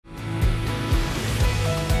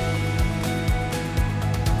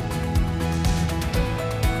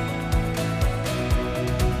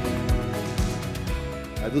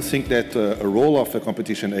do think that a role of a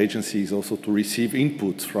competition agency is also to receive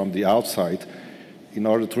input from the outside in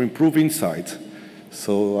order to improve insight.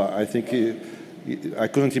 So I think I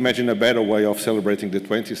couldn't imagine a better way of celebrating the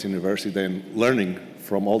 20th anniversary than learning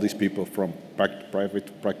from all these people, from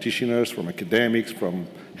private practitioners, from academics, from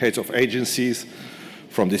heads of agencies,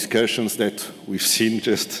 from discussions that we've seen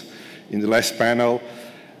just in the last panel.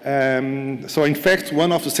 So in fact,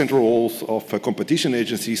 one of the central roles of a competition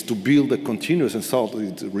agency is to build a continuous and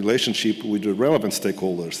solid relationship with the relevant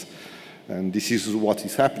stakeholders. And this is what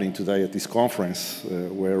is happening today at this conference,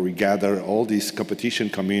 where we gather all this competition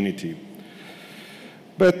community.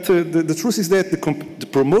 But the truth is that the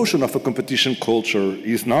promotion of a competition culture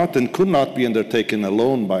is not and could not be undertaken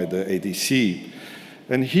alone by the AdC.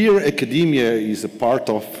 And here academia is a part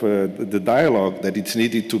of the dialogue that it's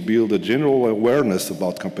needed to build a general awareness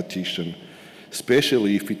about competition,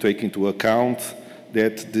 especially if we take into account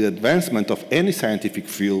that the advancement of any scientific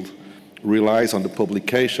field relies on the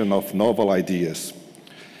publication of novel ideas.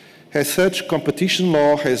 As such, competition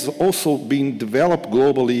law has also been developed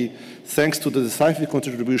globally thanks to the decisive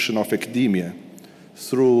contribution of academia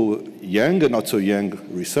through young and not so young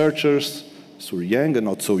researchers, through young and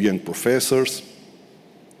not so young professors.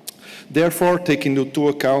 Therefore, taking into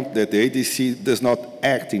account that the AdC does not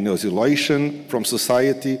act in isolation from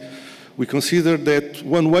society, we consider that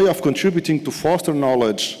one way of contributing to foster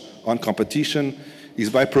knowledge on competition is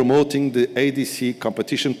by promoting the AdC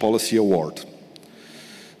Competition Policy Award.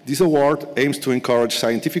 This award aims to encourage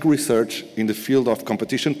scientific research in the field of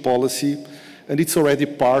competition policy, and it's already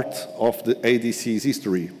part of the AdC's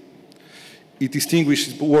history. It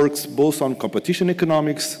distinguishes works both on competition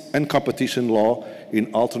economics and competition law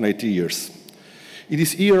in alternate years. In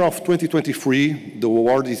this year of 2023, the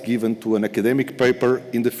award is given to an academic paper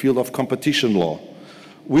in the field of competition law,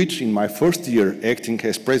 which in my first year acting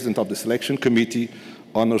as president of the selection committee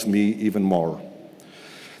honors me even more.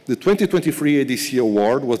 The 2023 AdC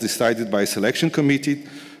award was decided by a selection committee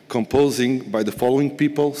composing by the following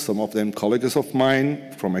people, some of them colleagues of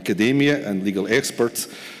mine from academia and legal experts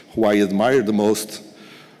who I admire the most,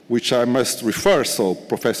 which I must refer, so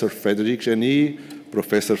Professor Frédéric Geny,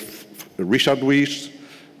 Professor Richard Wish,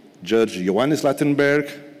 Judge Johannes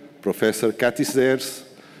Lattenberg, Professor Cathy Zers,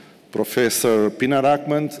 Professor Pinar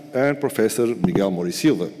Ackman, and Professor Miguel Mori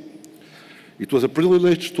Silva. It was a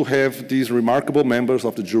privilege to have these remarkable members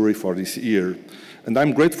of the jury for this year, and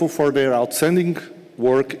I'm grateful for their outstanding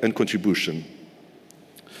work and contribution.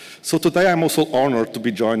 So today I'm also honored to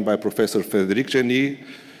be joined by Professor Frédéric Geny,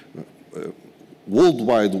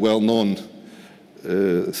 worldwide well-known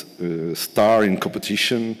star in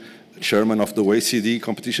competition, chairman of the OECD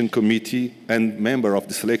Competition Committee, and member of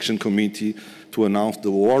the selection committee to announce the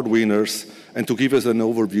award winners and to give us an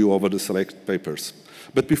overview over the select papers.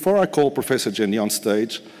 But before I call Professor Geny on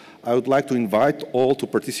stage, I would like to invite all to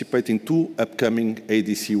participate in two upcoming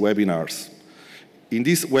AdC webinars. In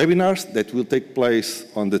these webinars that will take place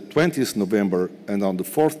on the 20th November and on the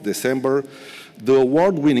 4th December, the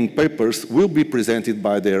award-winning papers will be presented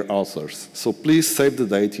by their authors. So please save the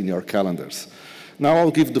date in your calendars. Now I'll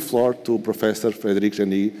give the floor to Professor Frédéric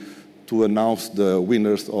Geny to announce the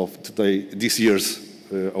winners of this year's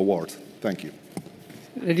award. Thank you.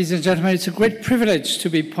 Ladies and gentlemen, it's a great privilege to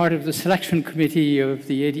be part of the selection committee of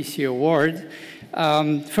the AdC Award.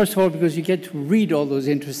 First of all, because you get to read all those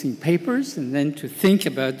interesting papers and then to think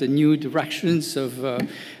about the new directions of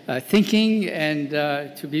thinking and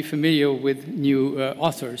to be familiar with new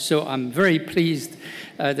authors. So I'm very pleased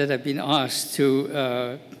that I've been asked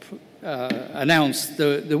to announce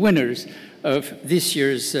the winners of this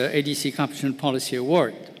year's AdC Competition Policy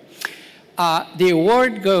Award. The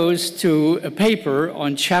award goes to a paper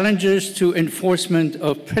on challenges to enforcement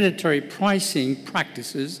of predatory pricing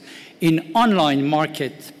practices in online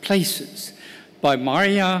marketplaces by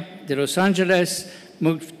Maria de Los Angeles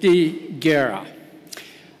Mufti Guerra.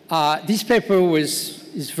 This paper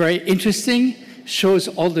is very interesting, shows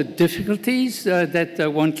all the difficulties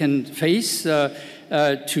that one can face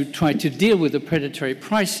to try to deal with the predatory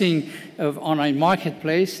pricing of online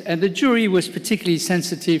marketplace, and the jury was particularly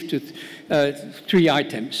sensitive to three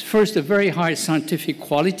items. First, the very high scientific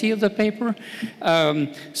quality of the paper.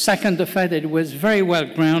 Second, the fact that it was very well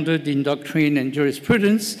grounded in doctrine and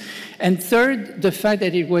jurisprudence. And third, the fact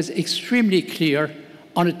that it was extremely clear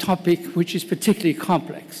on a topic which is particularly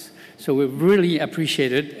complex. So we really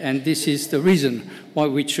appreciate it, and this is the reason why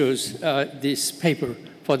we chose this paper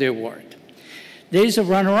for the award. There is a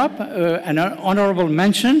runner-up, an honorable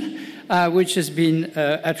mention, which has been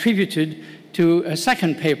attributed to a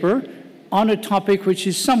second paper on a topic which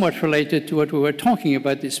is somewhat related to what we were talking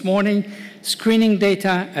about this morning, screening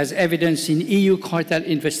data as evidence in EU cartel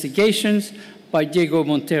investigations by Diego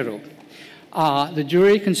Montero. The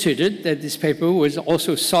jury considered that this paper was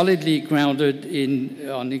also solidly grounded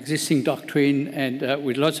on existing doctrine and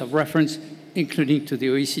with lots of reference, including to the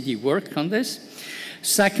OECD work on this.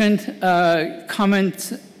 Second,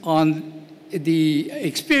 comment on the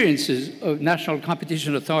experiences of national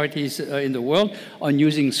competition authorities in the world on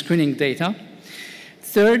using screening data.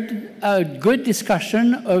 Third, a good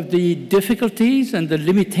discussion of the difficulties and the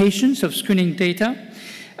limitations of screening data.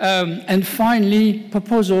 And finally,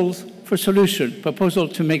 proposals for solution, proposal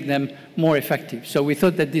to make them more effective. So we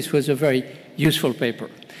thought that this was a very useful paper.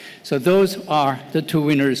 So those are the two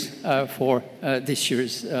winners for this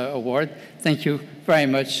year's award. Thank you very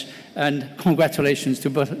much, and congratulations to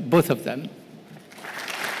both of them.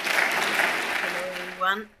 Hello,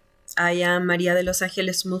 everyone. I am Maria de Los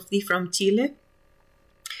Angeles Mufti from Chile.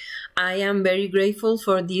 I am very grateful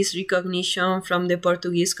for this recognition from the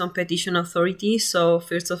Portuguese Competition Authority. So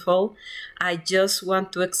first of all, I just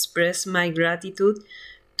want to express my gratitude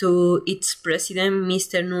to its president,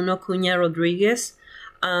 Mr. Nuno Cunha Rodrigues,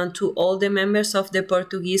 and to all the members of the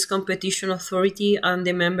Portuguese Competition Authority and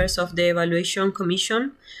the members of the Evaluation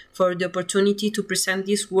Commission for the opportunity to present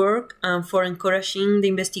this work and for encouraging the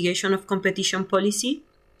investigation of competition policy.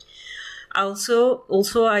 Also,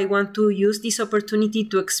 I want to use this opportunity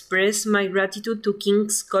to express my gratitude to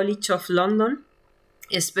King's College of London,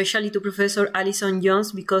 especially to Professor Alison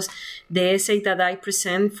Jones, because the essay that I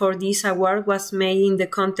present for this award was made in the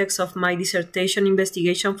context of my dissertation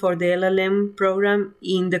investigation for the LLM program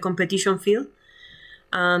in the competition field.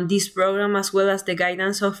 This program, as well as the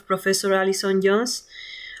guidance of Professor Alison Jones,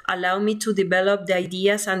 allow me to develop the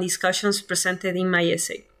ideas and discussions presented in my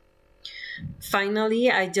essay. Finally,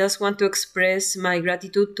 I just want to express my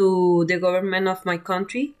gratitude to the government of my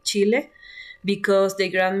country, Chile, because they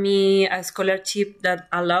grant me a scholarship that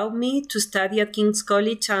allowed me to study at King's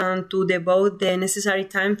College and to devote the necessary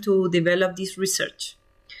time to develop this research.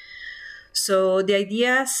 So the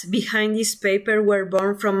ideas behind this paper were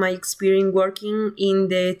born from my experience working in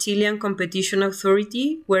the Chilean Competition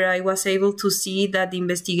Authority, where I was able to see that the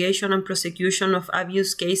investigation and prosecution of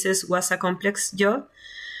abuse cases was a complex job.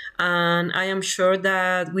 And I am sure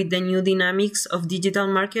that with the new dynamics of digital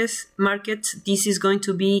markets, this is going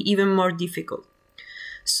to be even more difficult.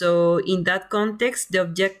 So in that context, the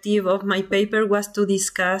objective of my paper was to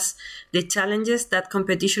discuss the challenges that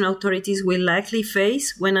competition authorities will likely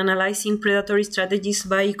face when analyzing predatory strategies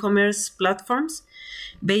by e-commerce platforms.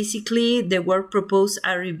 Basically, the work proposed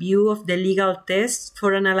a review of the legal tests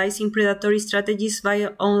for analyzing predatory strategies by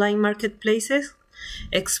online marketplaces,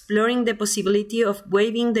 exploring the possibility of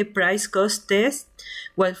waiving the price-cost test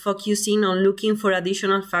while focusing on looking for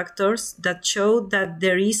additional factors that show that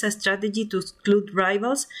there is a strategy to exclude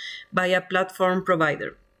rivals by a platform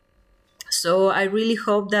provider. So I really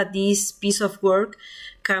hope that this piece of work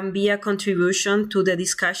can be a contribution to the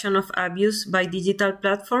discussion of abuse by digital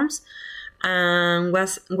platforms. And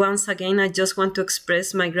once again, I just want to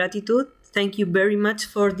express my gratitude. Thank you very much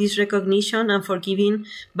for this recognition and for giving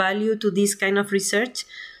value to this kind of research.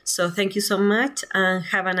 So thank you so much and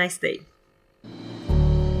have a nice day.